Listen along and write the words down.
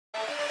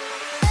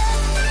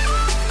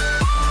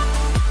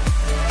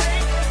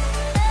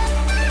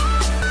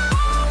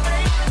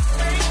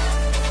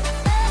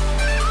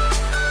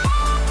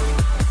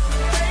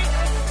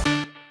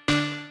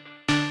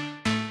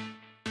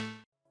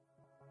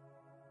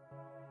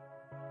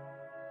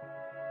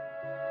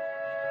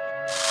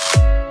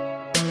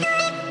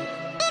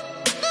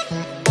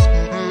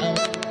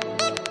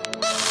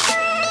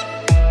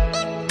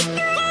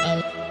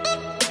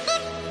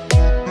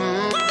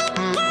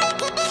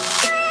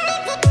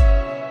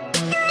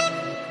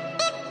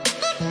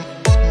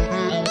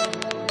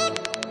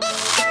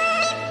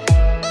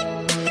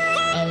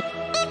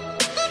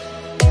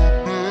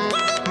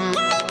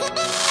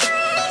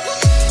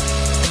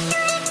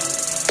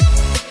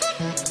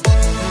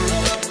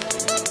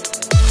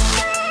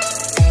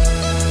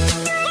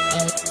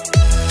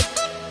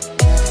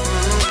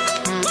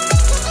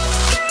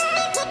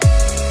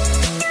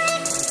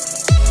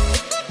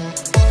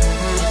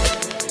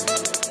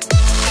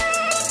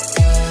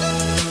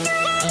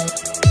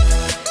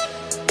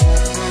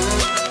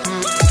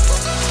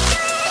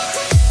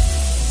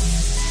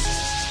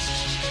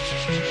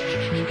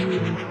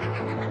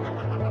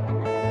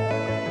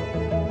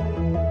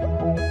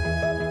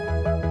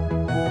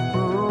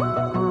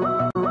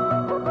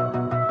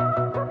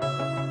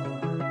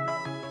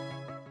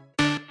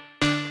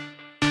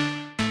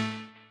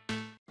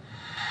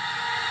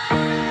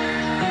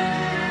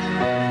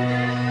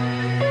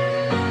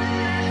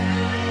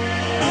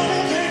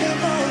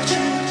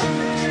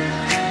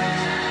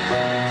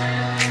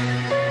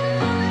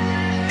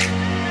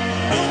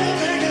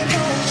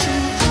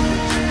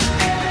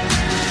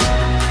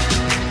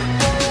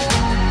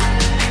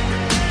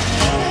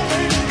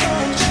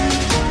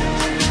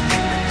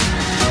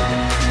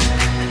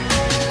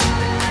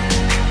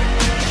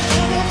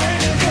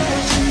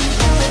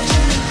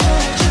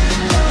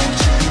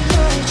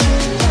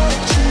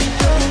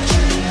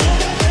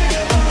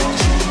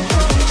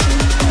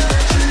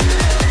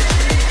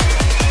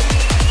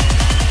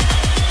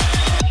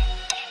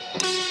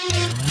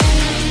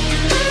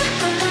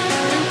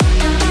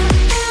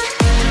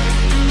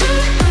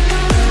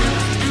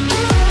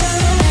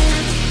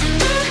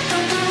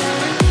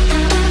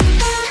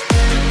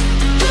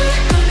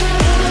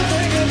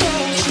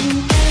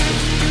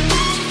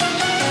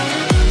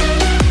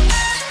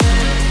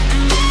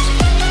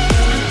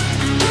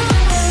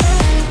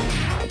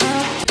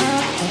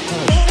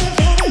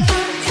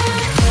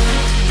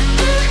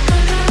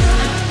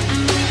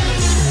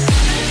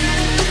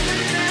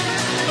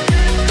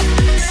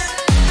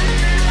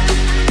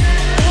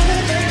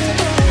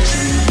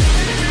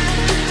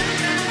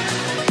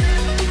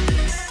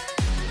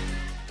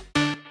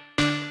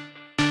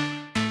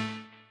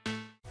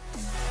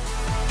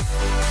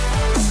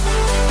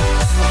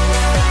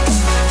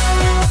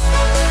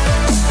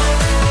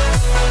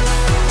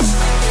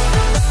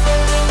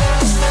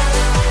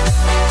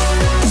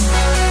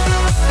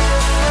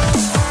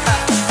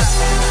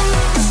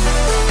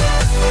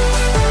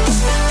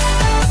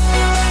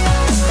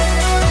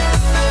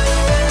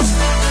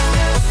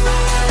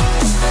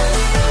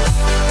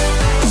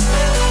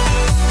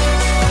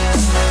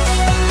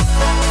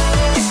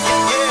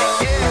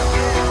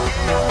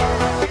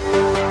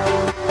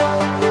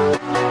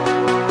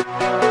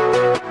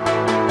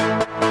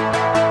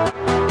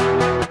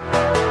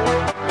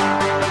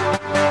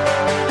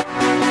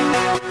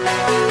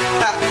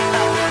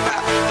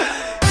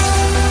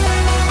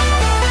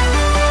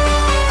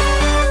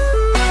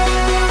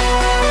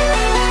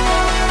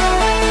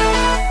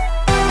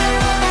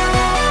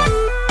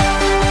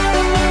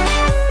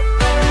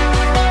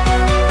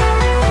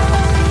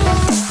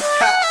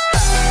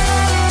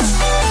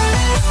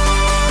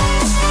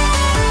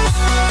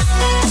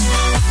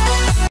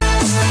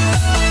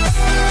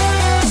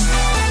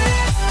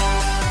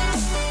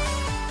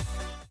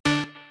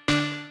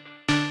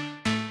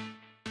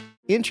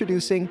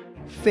Introducing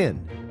pHin,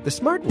 the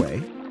smart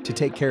way to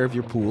take care of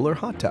your pool or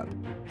hot tub.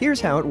 Here's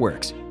how it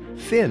works.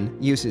 pHin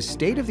uses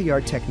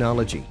state-of-the-art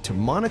technology to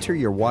monitor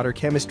your water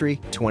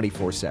chemistry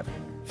 24/7.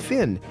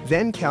 pHin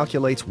then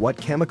calculates what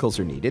chemicals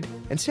are needed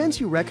and sends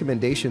you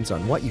recommendations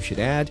on what you should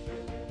add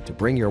to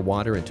bring your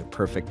water into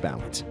perfect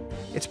balance.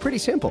 It's pretty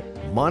simple.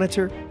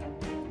 Monitor,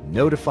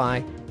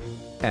 notify,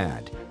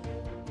 add.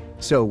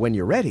 So when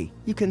you're ready,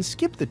 you can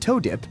skip the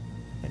toe dip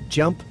and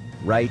jump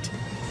right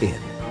in.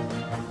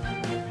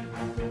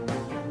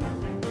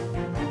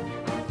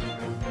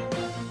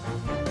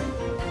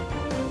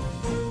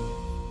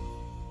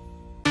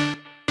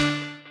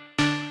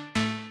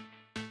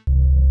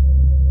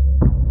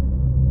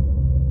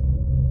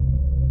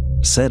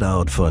 Set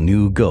out for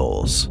new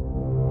goals.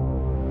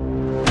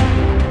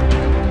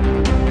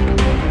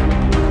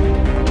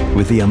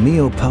 With the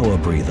Ameo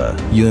Powerbreather,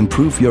 you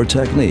improve your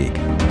technique,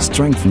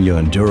 strengthen your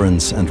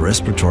endurance and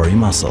respiratory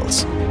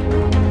muscles.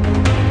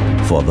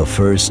 For the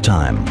first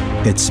time,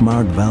 its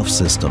smart valve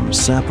system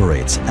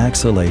separates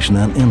exhalation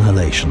and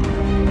inhalation.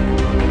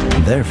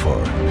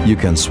 Therefore, you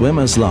can swim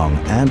as long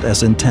and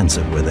as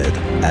intensive with it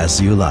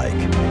as you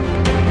like.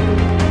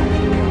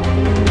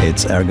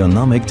 Its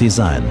ergonomic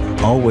design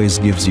always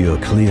gives you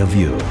a clear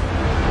view.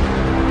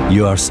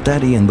 You are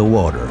steady in the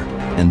water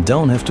and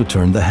don't have to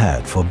turn the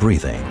head for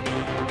breathing.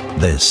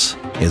 This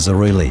is a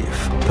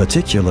relief,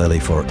 particularly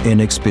for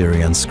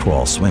inexperienced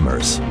crawl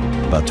swimmers.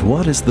 But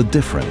what is the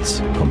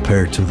difference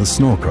compared to the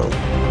Snorkel?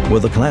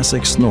 With the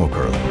classic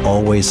Snorkel,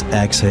 always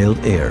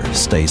exhaled air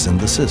stays in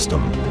the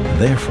system.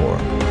 Therefore,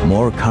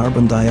 more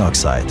carbon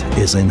dioxide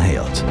is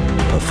inhaled.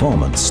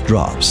 Performance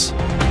drops.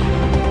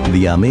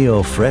 The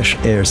Ameo Fresh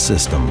Air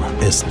system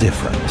is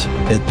different.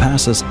 It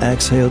passes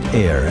exhaled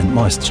air and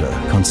moisture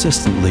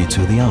consistently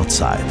to the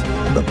outside.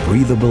 The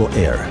breathable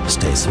air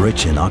stays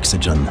rich in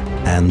oxygen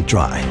and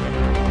dry.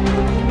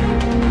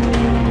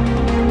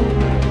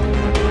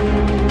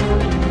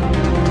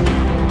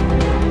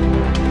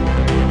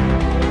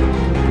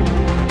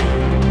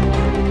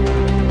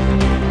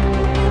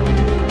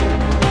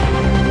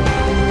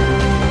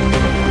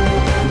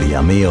 The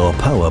Ameo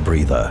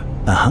Powerbreather.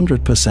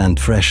 100%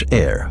 fresh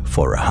air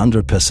for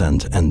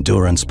 100%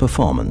 endurance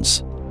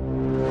performance.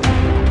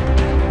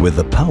 With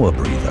the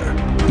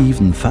Powerbreather,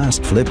 even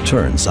fast flip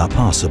turns are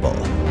possible.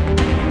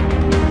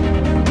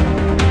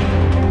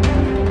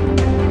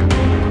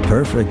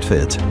 Perfect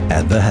fit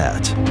at the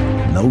head.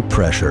 No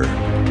pressure,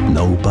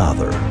 no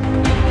bother.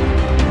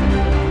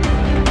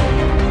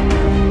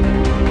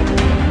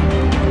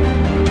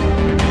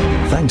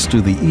 Thanks to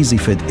the easy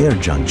fit air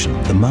junction,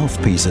 the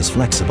mouthpiece is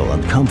flexible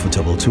and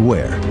comfortable to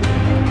wear.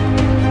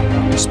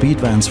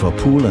 Speed vents for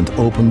pool and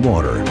open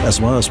water,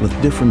 as well as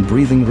with different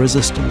breathing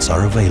resistance,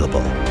 are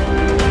available.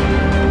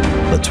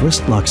 The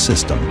twist lock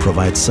system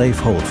provides safe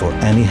hold for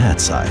any head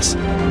size.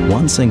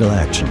 One single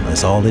action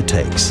is all it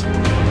takes.